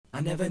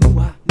I never knew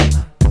I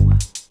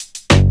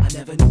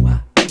never knew I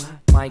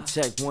Mic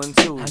check 1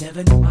 2. I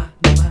never knew I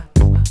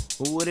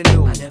Who would've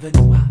knew? I never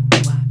knew I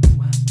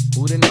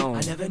Who'd've known?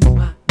 I never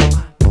knew I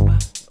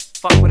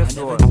Fuck with a I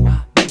never thought. knew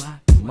I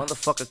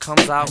Motherfucker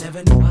comes I out,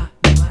 never knew I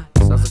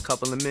sells a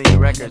couple of million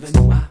records, never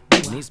knew I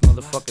and these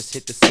motherfuckers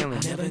hit the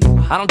ceiling. never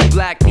knew I don't do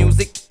black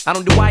music, I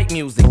don't do white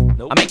music.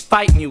 I make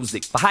fight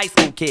music for high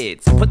school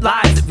kids. Put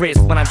lives at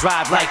risk when I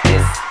drive like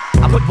this.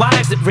 I put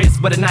wives at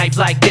risk with a knife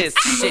like this.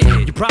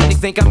 Shit, you probably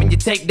think I'm in your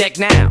tape deck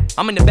now.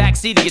 I'm in the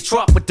backseat of your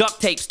truck with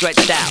duct tape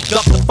stretched out.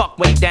 Duck the fuck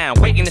way down,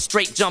 waiting to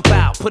straight jump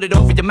out. Put it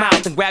over your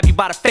mouth and grab you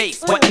by the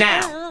face. What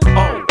now?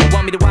 Oh, you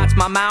want me to watch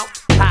my mouth?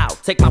 How?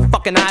 Take my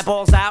fucking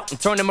eyeballs out and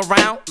turn them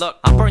around? Look,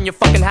 I'll burn your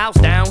fucking house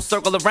down,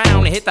 circle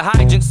around and hit the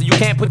hydrant so you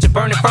can't put your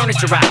burning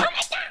furniture out.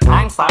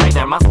 I'm sorry,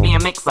 there must be a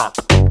mix-up.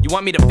 You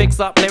want me to fix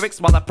up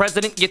lyrics while the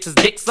president gets his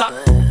dick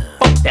sucked?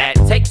 Fuck that,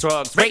 take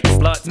drugs, rape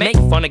sluts, make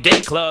fun of gay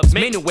clubs,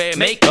 men who wear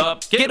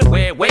makeup, get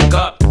aware, wake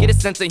up, get a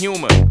sense of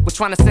humor. We're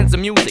trying to censor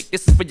music,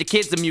 this is for your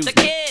kids' amusement.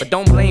 But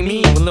don't blame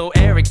me when little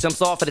Eric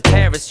jumps off of the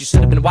terrace. You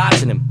should have been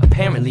watching him,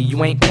 apparently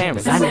you ain't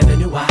parents. I never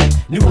knew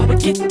I would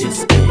get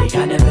this big.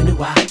 I never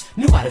knew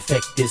I'd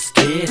affect this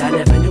kid. I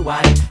never knew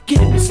I'd get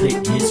him to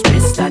slit his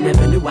wrist. I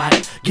never knew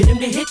I'd get him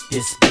to hit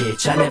this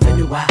bitch. I never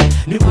knew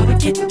I would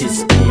get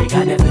this big.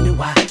 I never knew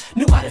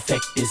I'd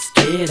affect this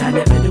kid. I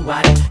never knew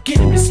I'd get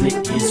him to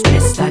slit his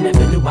wrist. I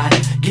never knew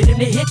I'd get him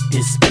to hit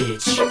this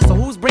bitch. So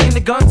who's bringing the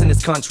guns in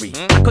this country?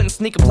 I couldn't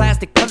sneak a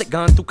plastic pellet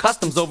gun through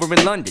customs over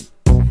in London.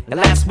 And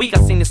last week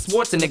I seen this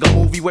Schwarzenegger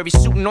movie where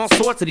he's shooting all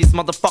sorts of these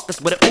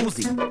motherfuckers with a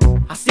Uzi.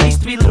 I see these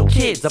 3 little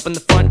kids up in the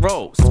front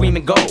row,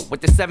 screaming go,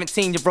 with their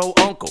 17-year-old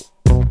uncle.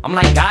 I'm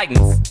like,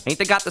 guidance, ain't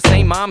they got the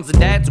same moms and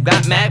dads who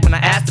got mad when I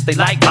asked if they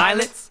like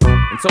violence?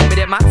 And told me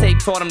that my tape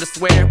taught them to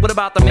swear. What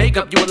about the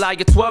makeup you allow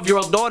your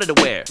 12-year-old daughter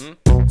to wear?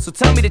 So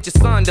tell me that your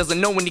son doesn't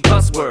know any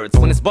cuss words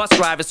when his bus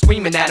driver's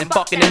screaming at him,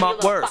 fucking him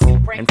up worse.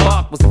 And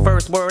fuck was the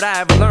first word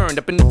I ever learned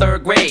up in the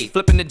 3rd grade,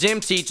 flipping the gym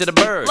teacher the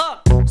bird.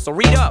 So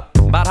read up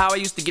about how I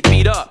used to get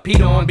beat up,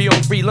 peed on, be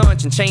on free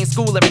lunch, and change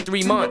school every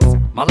 3 months.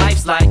 My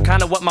life's like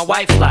kinda what my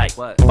wife's like.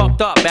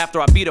 Fucked up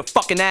after I beat her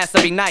fucking ass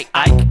every night,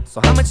 Ike.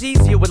 So how much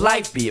easier would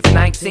life be if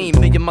 19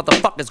 million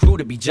motherfuckers grew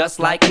to be just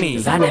like me?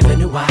 'Cause I never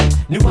knew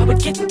I would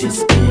get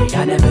this big.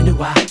 I never knew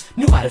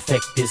I'd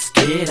affect this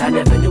kid. I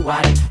never knew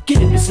I'd get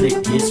him to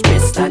slit his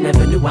wrist. I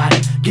never knew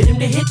I'd get him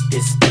to hit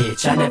this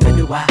bitch. I never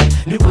knew I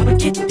would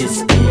get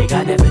this big.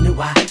 I never knew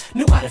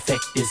I'd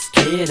affect this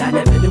kid. I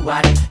never knew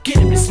I'd get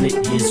him to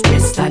slit his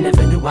wrist. I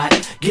never knew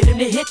I'd get him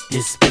to hit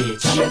this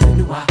bitch. I never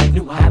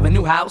knew I have a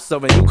new house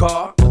or a new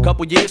car. A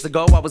couple years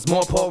ago I was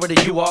more poorer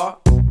than you are.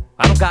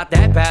 I don't got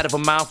that bad of a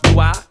mouth, do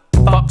I?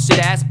 Fuck, shit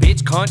ass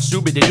bitch, cunt,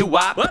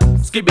 shooby-de-doo-wop.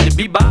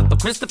 Skibbity-bebop, or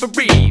Christopher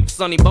Reeves.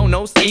 Sonny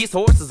Bono skis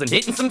horses and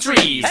hitting some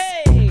trees.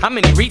 Hey! How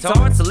many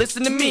retards to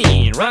listen to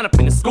me and run up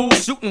in the school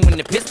shooting when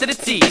they're pissed to the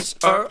teach?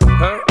 Her,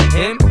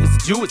 him, is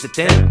it you, is it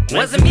them?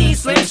 Wasn't me,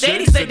 Slim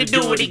Shady said to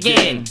do it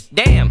again.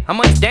 Damn, how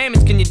much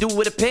damage can you do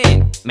with a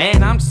pen?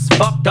 Man, I'm just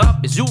fucked up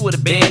as you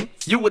would've been.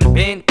 You would've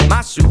been in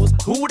my shoes,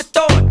 who would've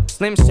thought?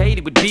 Slim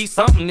Shady would be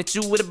something that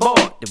you would've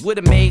bought, that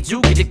would've made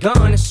you get a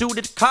gun and shoot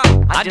at the cop.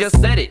 I just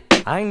said it,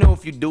 I ain't know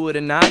if you do it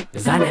or not.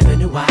 'Cause I never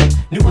knew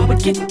I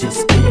would get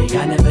this big.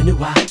 I never knew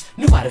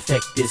I'd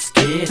affect this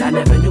kid. I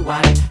never knew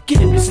I'd get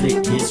him to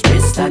slit his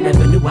wrist. I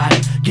never knew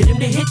I'd get him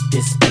to hit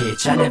this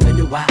bitch. I never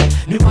knew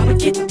I would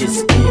get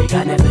this big.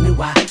 I never knew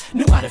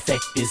I'd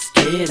affect this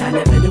kid. I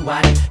never knew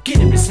I'd get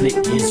him to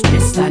slit his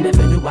wrist. I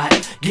never knew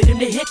I'd get him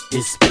to hit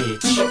this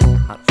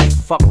bitch. How the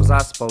fuck was I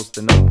supposed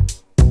to know?